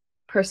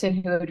person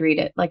who would read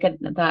it, like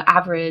the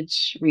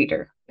average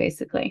reader,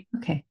 basically.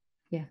 Okay.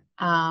 Yeah.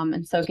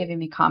 And so giving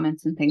me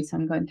comments and things. So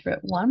I'm going through it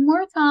one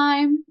more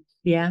time.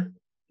 Yeah.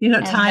 You're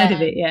not And tired of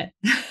then it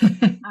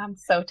yet. I'm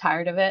so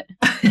tired of it.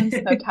 I'm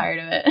so tired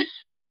of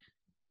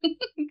it.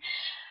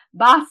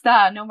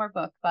 Basta, no more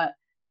book.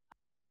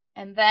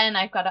 And then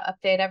I've got to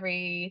update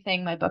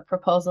everything, my book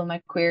proposal,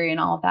 my query,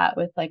 and all of that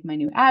with like my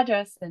new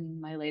address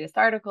and my latest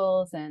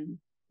articles and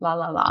la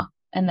la la.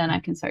 And then I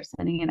can start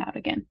sending it out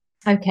again.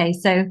 Okay,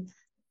 so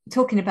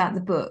talking about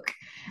the book,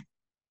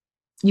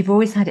 you've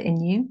always had it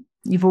in you.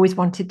 You've always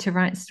wanted to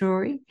write a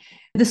story.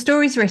 The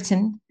story's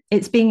written,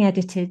 it's being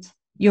edited.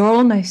 You're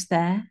almost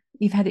there.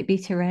 You've had it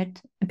beta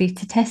read,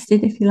 beta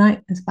tested, if you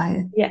like, as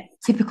by a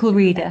typical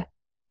reader.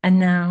 And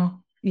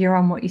now you're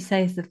on what you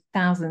say is the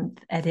 1,000th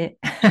edit.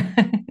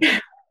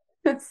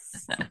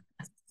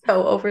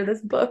 So over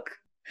this book.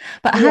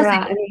 But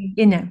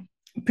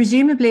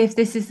presumably if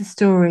this is the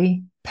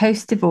story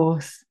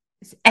post-divorce,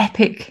 it's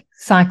epic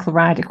cycle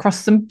ride across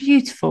some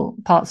beautiful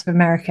parts of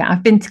America.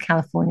 I've been to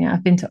California,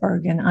 I've been to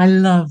Oregon. I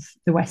love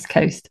the West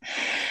Coast.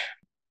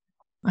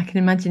 I can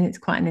imagine it's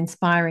quite an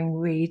inspiring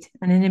read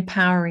and an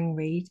empowering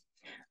read.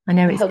 I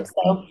know it's. I hope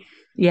so.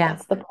 Yeah.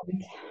 That's the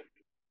point.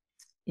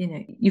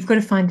 You've got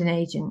to find an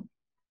agent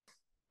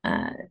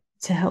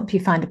to help you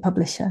find a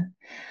publisher.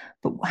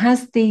 But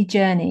has the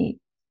journey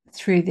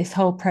through this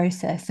whole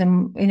process,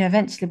 and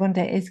eventually one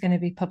day it is going to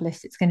be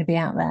published, it's going to be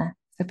out there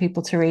for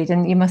people to read,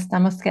 and I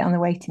must get on the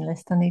waiting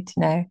list. I need to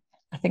know.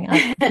 I think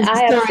it's a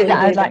story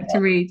that I'd like to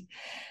read.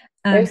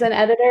 There's an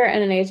editor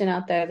and an agent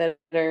out there that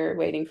are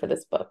waiting for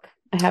this book.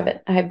 I have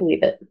it. I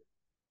believe it.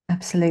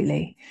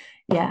 Absolutely.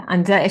 Yeah.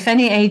 And if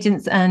any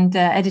agents and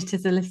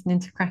editors are listening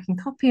to Cracking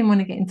Copy and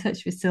want to get in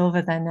touch with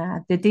Silva,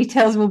 then the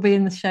details will be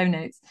in the show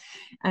notes.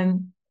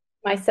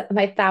 My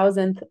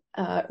 1,000th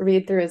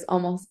read through is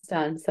almost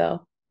done.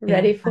 So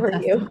ready for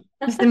you.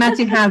 Just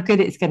imagine how good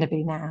it's going to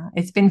be now.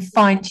 It's been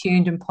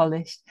fine-tuned and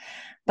polished.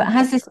 But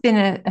has this been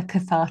a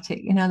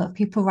cathartic? A lot of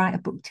people write a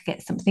book to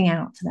get something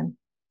out to them,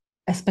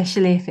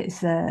 especially if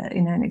it's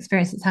an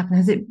experience that's happened.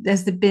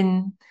 Has there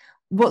been,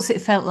 what's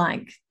it felt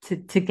like to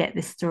get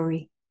this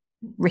story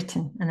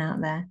written and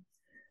out there?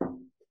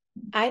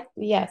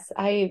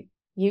 I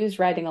use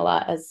writing a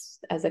lot as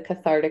a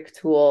cathartic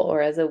tool,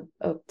 or as a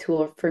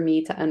tool for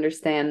me to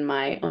understand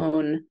my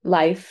own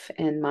life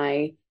and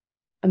my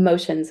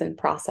emotions and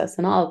process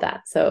and all of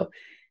that. So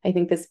I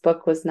think this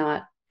book was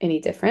not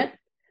any different.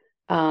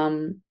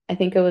 I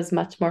think it was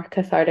much more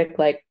cathartic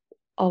like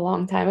a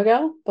long time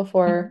ago,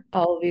 before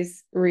all of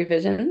these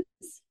revisions,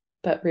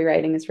 but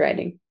rewriting is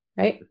writing,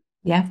 right?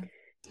 Yeah.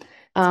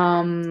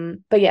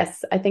 But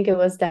yes, I think it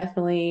was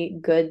definitely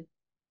good,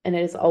 and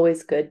it is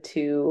always good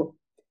to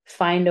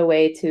find a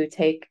way to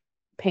take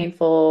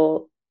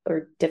painful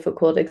or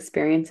difficult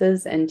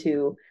experiences and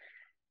to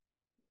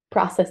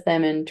process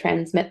them and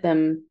transmit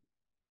them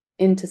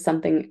into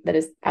something that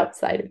is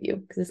outside of you,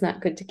 because it's not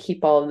good to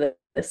keep all of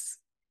this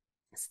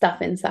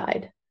stuff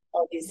inside,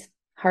 all these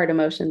hard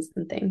emotions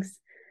and things.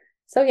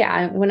 So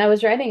yeah, when I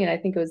was writing it, I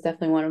think it was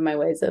definitely one of my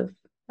ways of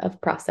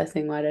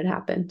processing what had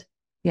happened.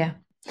 Yeah.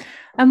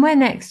 And where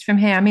next from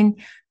here? I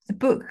mean, the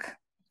book,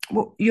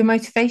 your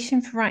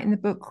motivation for writing the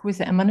book, was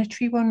it a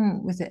monetary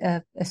one? Was it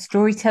a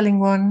storytelling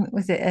one?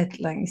 Was it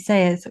like you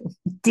say, a sort of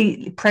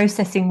deep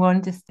processing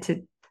one, just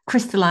to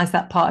crystallize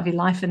that part of your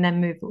life and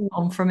then move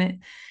on from it?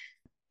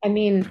 I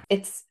mean,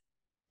 it's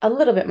a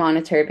little bit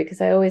monetary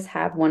because I always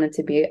have wanted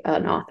to be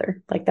an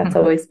author. Like that's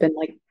always been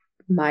like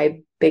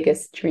my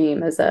biggest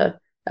dream as a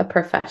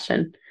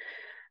profession.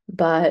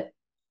 But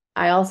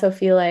I also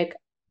feel like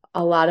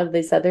a lot of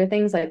these other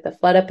things, like the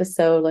flood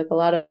episode, like a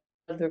lot of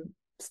the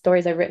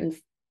stories I've written,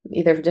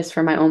 either just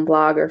for my own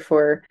blog or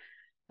for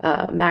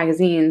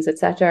magazines,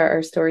 etc.,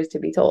 are stories to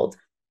be told,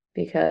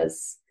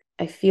 because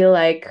I feel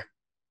like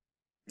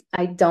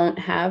I don't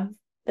have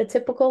the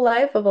typical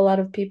life of a lot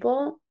of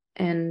people,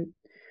 and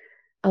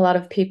a lot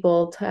of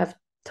people have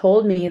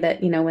told me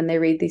that, when they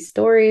read these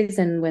stories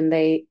and when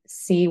they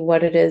see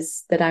what it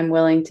is that I'm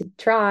willing to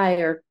try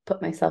or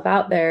put myself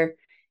out there,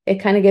 it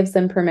kind of gives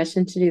them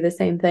permission to do the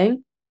same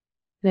thing.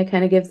 And it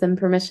kind of gives them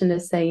permission to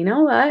say, you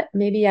know what,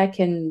 maybe I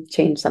can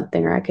change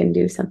something, or I can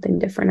do something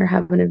different, or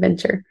have an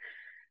adventure.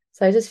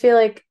 So I just feel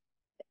like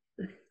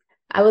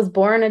I was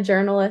born a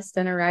journalist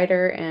and a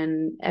writer,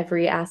 and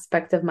every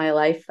aspect of my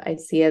life I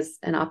see as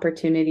an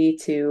opportunity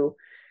to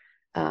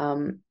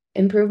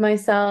improve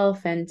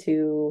myself and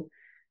to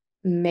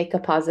make a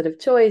positive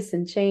choice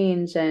and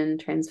change and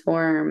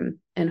transform,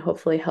 and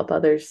hopefully help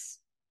others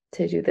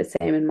to do the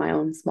same in my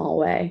own small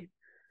way.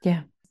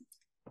 Yeah.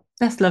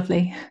 That's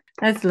lovely.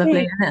 That's lovely.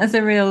 And it has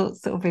a real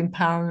sort of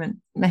empowerment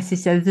message.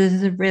 So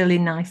there's a really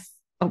nice,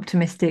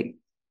 optimistic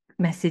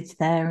message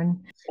there. And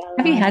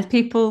have you had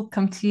people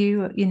come to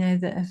you,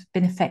 that have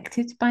been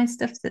affected by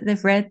stuff that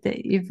they've read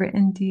that you've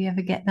written? Do you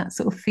ever get that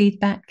sort of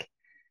feedback?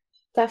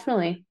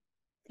 Definitely.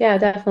 Yeah,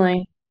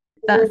 definitely.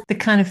 That's the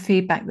kind of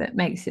feedback that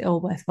makes it all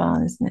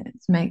worthwhile, isn't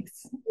it?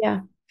 Yeah.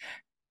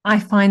 I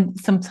find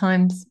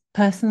sometimes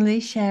personally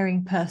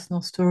sharing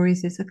personal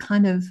stories is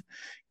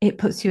it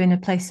puts you in a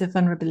place of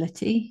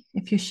vulnerability.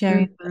 If you're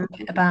sharing a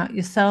bit about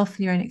yourself,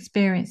 your own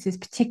experiences,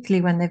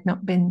 particularly when they've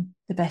not been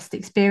the best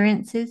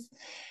experiences.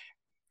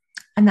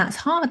 And that's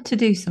hard to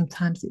do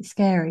sometimes. It's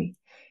scary.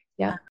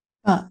 Yeah.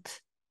 But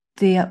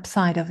the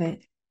upside of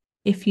it,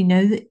 if you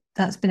know that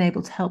that's been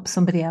able to help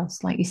somebody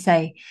else, like you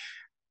say,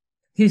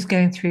 who's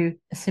going through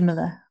a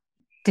similar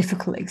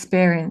difficult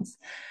experience.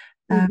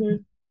 Mm-hmm.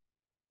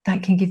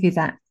 That can give you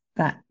that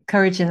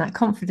courage and that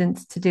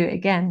confidence to do it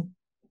again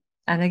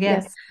and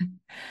again. Yes,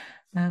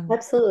 Um,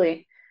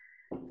 absolutely.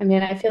 I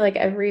mean, I feel like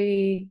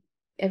every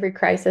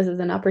crisis is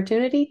an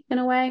opportunity in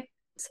a way.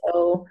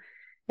 So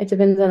it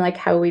depends on like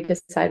how we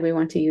decide we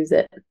want to use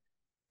it.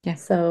 yeah,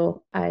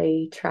 So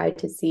I try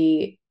to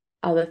see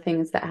all the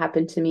things that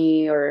happen to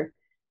me or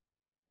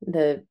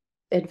the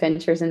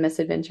adventures and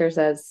misadventures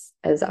as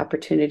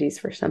opportunities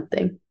for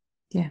something.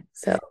 yeah.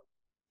 So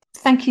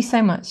Thank you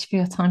so much for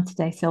your time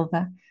today,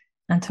 Silva,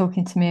 and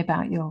talking to me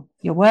about your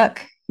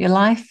work, your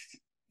life,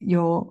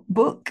 your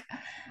book.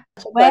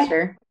 it's a Where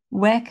pleasure.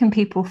 where can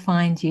people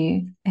find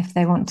you if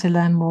they want to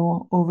learn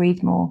more or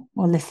read more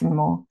or listen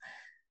more?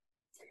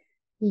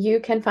 You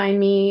can find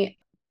me.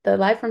 The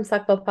Live from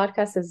Sackville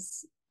podcast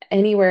is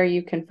anywhere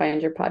you can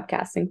find your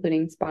podcasts,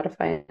 including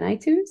Spotify and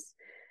iTunes.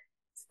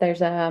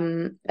 There's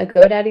a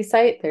GoDaddy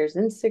site, there's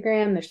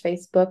Instagram, there's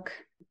Facebook.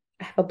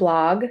 I have a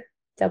blog,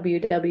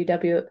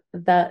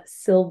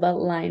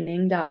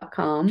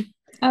 www.thesilvalining.com.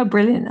 Oh,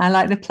 brilliant. I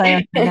like the play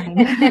on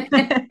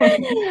the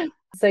name.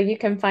 So you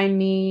can find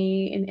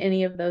me in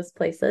any of those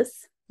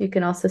places. You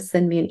can also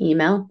send me an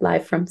email,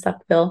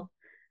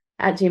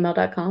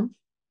 livefromsuckville@gmail.com.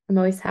 I'm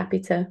always happy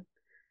to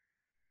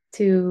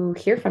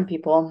hear from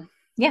people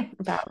Yeah.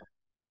 about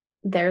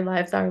their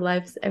lives, our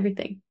lives,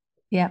 everything.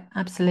 Yeah,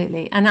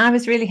 absolutely. And I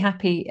was really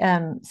happy,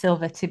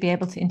 Silva, to be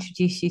able to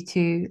introduce you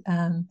to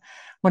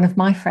one of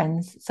my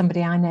friends,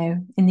 somebody I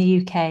know in the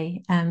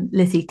UK,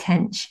 Lizzie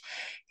Tench,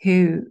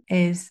 who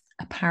is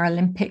a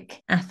Paralympic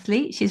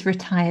athlete. She's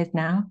retired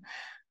now,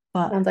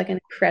 but Sounds like an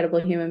incredible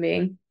human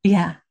being.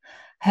 yeah,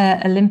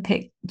 her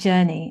Olympic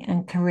journey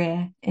and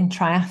career in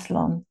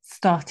triathlon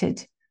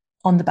started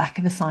on the back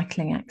of a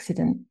cycling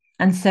accident.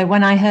 And so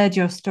when I heard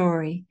your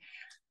story,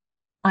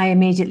 I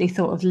immediately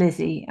thought of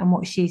Lizzie and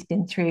what she's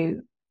been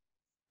through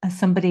as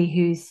somebody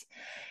who's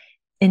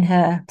in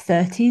her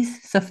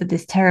 30s, suffered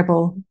this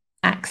terrible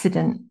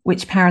accident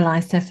which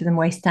paralyzed her from the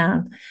waist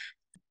down.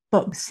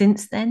 But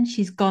since then,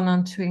 she's gone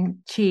on to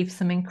achieve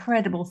some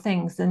incredible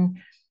things and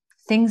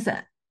things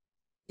that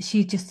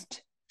she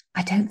just,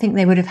 I don't think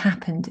they would have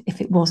happened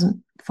if it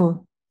wasn't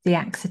for the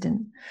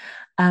accident.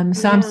 So I'm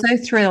Yeah, so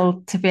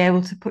thrilled to be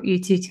able to put you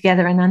two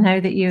together, and I know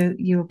that you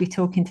will be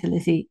talking to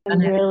Lizzie. I I'm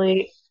know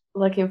really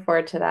looking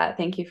forward to that.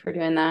 Thank you for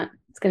doing that.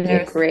 It's going to be a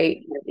there's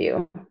great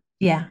interview.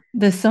 yeah,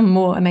 there's some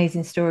more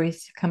amazing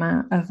stories to come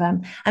out of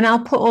and I'll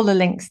put all the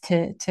links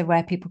to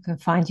where people can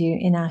find you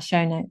in our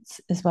show notes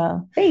as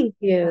well. Thank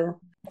you.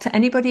 To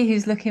anybody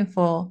who's looking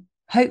for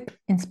hope,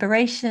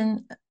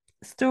 inspiration,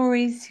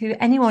 stories,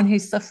 anyone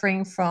who's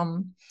suffering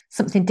from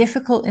something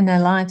difficult in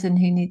their lives and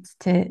who needs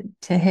to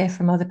hear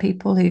from other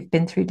people who've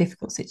been through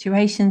difficult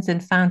situations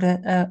and found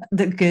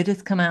that good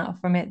has come out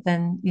from it,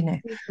 then Mhm.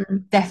 And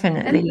some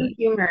definitely,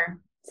 humor.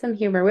 Some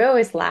humor. We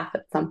always laugh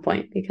at some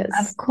point of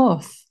because,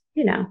 course.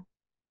 you know,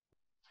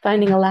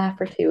 finding a laugh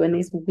or two in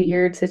these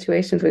weird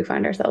situations we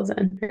find ourselves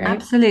in, right?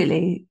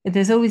 Absolutely.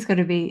 There's always got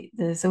to be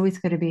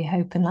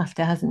hope and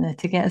laughter, hasn't there,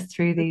 to get us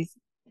through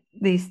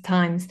these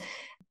times.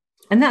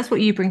 And that's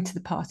what you bring to the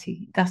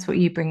party. That's what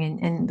you bring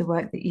in the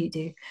work that you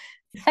do.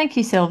 Thank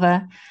you,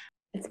 Silva.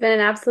 It's been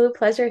an absolute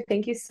pleasure.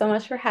 Thank you so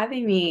much for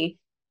having me.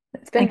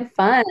 It's Thank been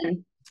fun.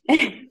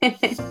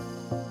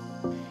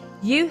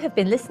 You have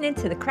been listening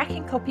to the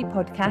Cracking Copy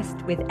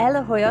podcast with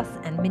Ella Hoyos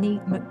and Minnie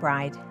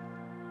McBride.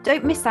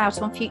 Don't miss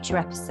out on future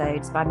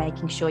episodes by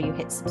making sure you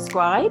hit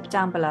subscribe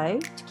down below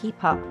to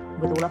keep up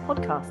with all our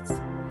podcasts.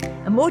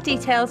 And more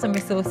details and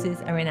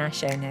resources are in our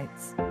show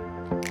notes.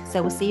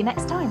 So we'll see you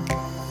next time.